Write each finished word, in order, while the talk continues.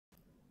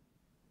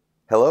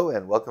Hello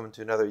and welcome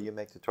to another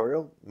uMake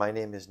tutorial. My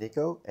name is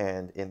Nico,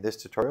 and in this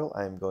tutorial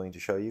I'm going to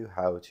show you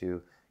how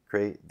to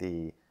create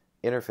the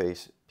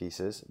interface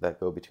pieces that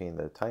go between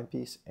the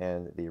timepiece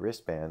and the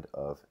wristband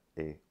of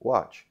a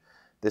watch.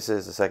 This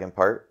is the second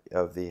part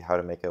of the how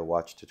to make a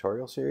watch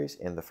tutorial series.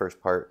 In the first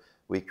part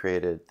we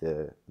created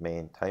the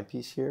main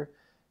timepiece here.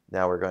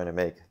 Now we're going to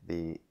make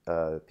the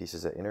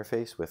pieces that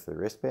interface with the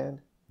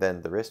wristband,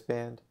 then the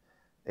wristband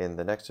in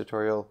the next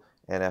tutorial,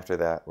 and after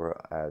that we'll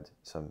add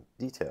some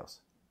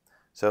details.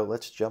 So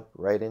let's jump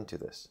right into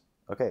this.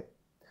 Okay,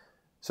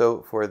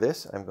 so for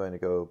this I'm going to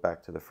go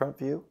back to the front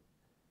view,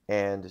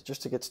 and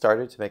just to get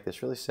started, to make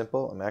this really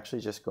simple, I'm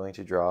actually just going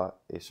to draw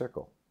a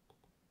circle.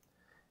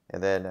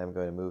 And then I'm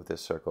going to move this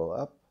circle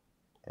up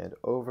and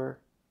over,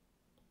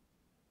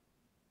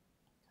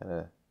 kind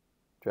of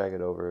drag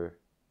it over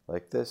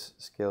like this,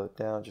 scale it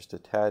down just a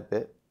tad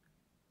bit.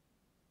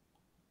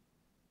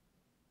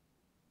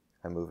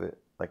 I move it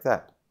like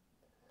that.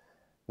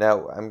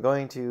 Now I'm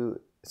going to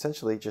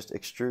essentially just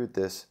extrude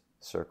this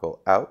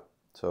circle out.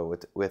 So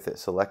with it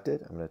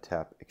selected, I'm going to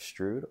tap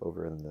Extrude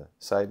over in the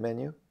side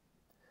menu.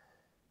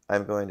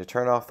 I'm going to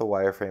turn off the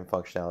wireframe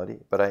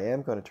functionality, but I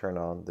am going to turn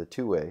on the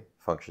two-way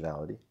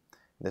functionality.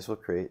 This will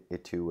create a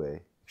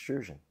two-way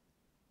extrusion.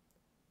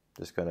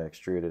 Just going to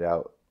extrude it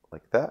out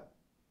like that.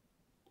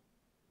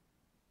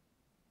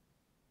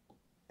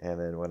 And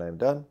then when I'm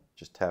done,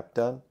 just tap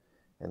Done.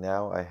 And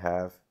now I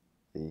have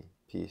the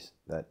piece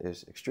that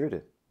is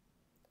extruded.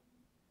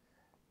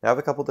 Now I have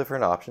a couple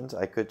different options.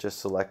 I could just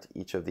select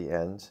each of the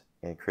ends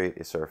and create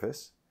a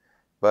surface,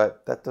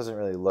 but that doesn't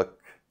really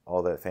look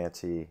all that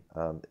fancy.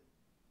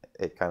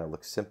 It kind of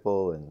looks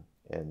simple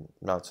and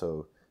not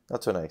so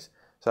nice.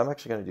 So I'm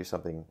actually going to do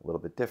something a little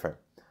bit different.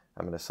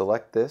 I'm going to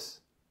select this,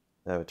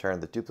 and I'm going to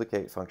turn the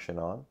duplicate function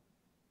on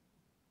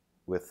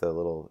with the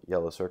little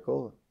yellow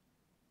circle.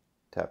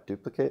 Tap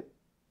duplicate.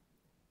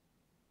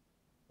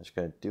 I'm just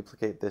going to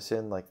duplicate this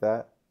in like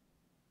that.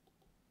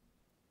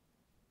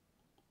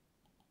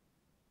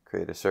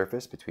 Create a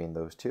surface between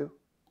those two.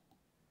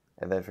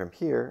 And then from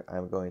here,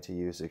 I'm going to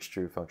use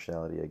extrude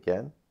functionality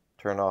again,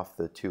 turn off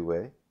the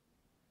two-way,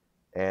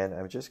 and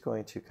I'm just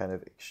going to kind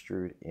of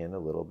extrude in a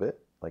little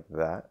bit like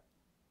that.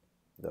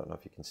 I don't know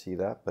if you can see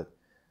that, but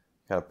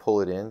kind of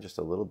pull it in just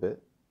a little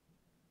bit.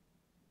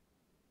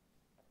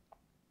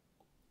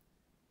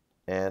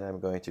 And I'm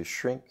going to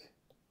shrink,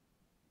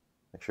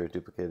 make sure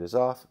duplicate is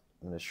off.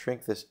 I'm going to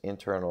shrink this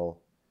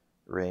internal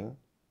ring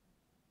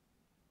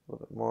a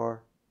little bit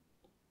more.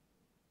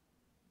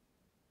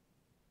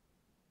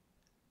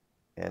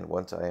 And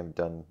once I am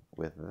done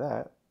with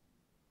that,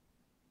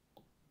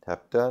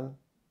 tap Done.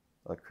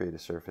 I'll create a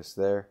surface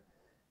there.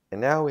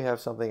 And now we have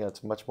something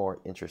that's much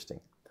more interesting.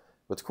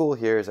 What's cool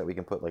here is that we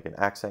can put like an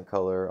accent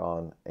color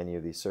on any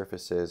of these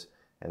surfaces,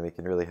 and we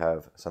can really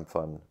have some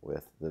fun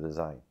with the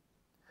design.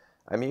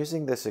 I'm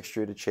using this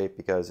extruded shape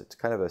because it's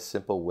kind of a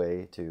simple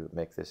way to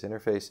make this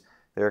interface.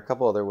 There are a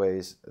couple other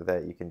ways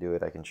that you can do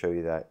it. I can show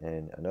you that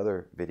in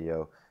another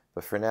video.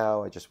 But for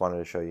now, I just wanted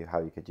to show you how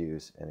you could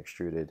use an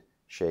extruded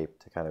shape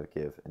to kind of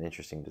give an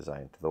interesting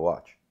design to the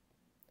watch.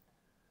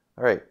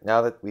 All right,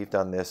 now that we've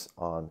done this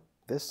on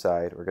this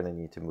side, we're going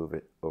to need to move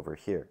it over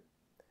here.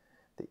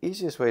 The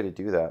easiest way to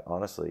do that,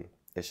 honestly,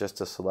 is just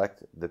to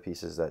select the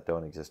pieces that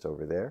don't exist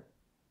over there.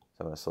 So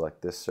I'm going to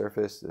select this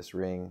surface, this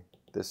ring,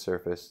 this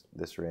surface,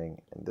 this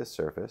ring, and this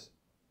surface.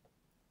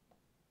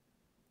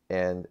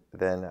 And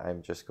then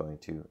I'm just going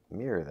to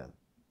mirror them.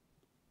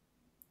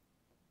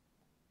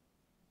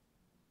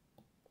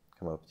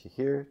 Come up to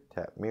here,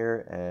 tap mirror,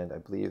 and I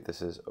believe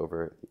this is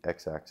over the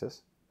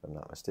x-axis, if I'm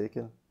not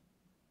mistaken.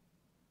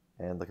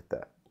 And look at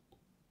that.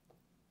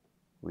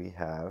 We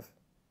have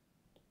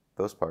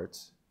those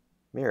parts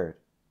mirrored.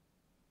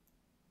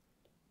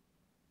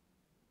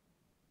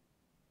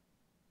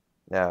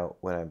 Now,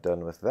 when I'm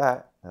done with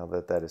that, now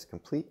that that is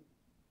complete,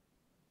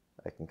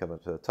 I can come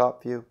up to the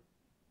top view,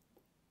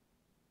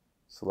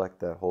 select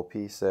that whole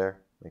piece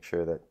there, make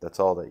sure that that's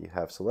all that you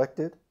have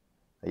selected.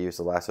 I used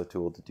the lasso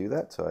tool to do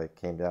that, so I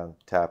came down,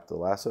 tapped the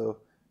lasso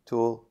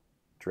tool,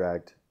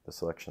 dragged the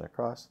selection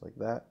across like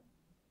that.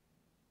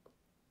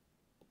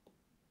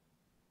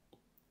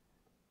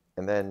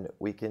 And then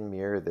we can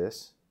mirror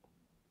this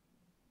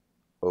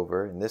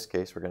over, in this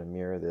case, we're going to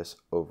mirror this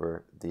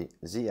over the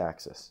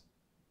z-axis.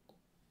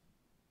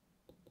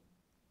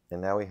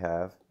 And now we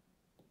have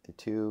the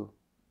two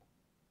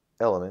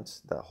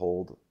elements that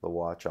hold the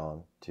watch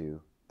on to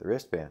the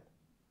wristband.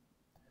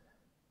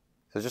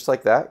 So just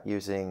like that,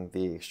 using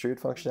the extrude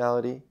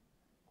functionality,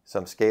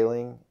 some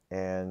scaling,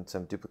 and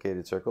some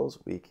duplicated circles,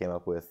 we came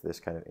up with this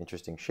kind of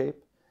interesting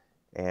shape,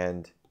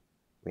 and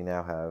we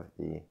now have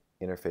the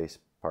interface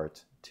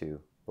part to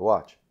the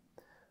watch.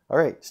 All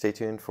right, stay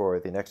tuned for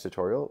the next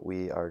tutorial.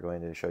 We are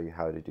going to show you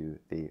how to do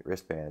the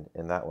wristband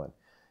in that one.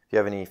 If you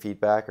have any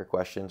feedback or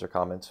questions or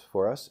comments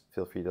for us,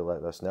 feel free to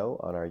let us know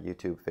on our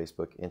YouTube,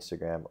 Facebook,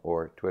 Instagram,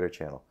 or Twitter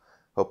channel.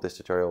 Hope this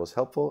tutorial was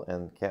helpful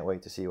and can't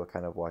wait to see what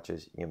kind of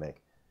watches you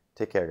make.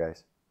 Take care,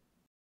 guys.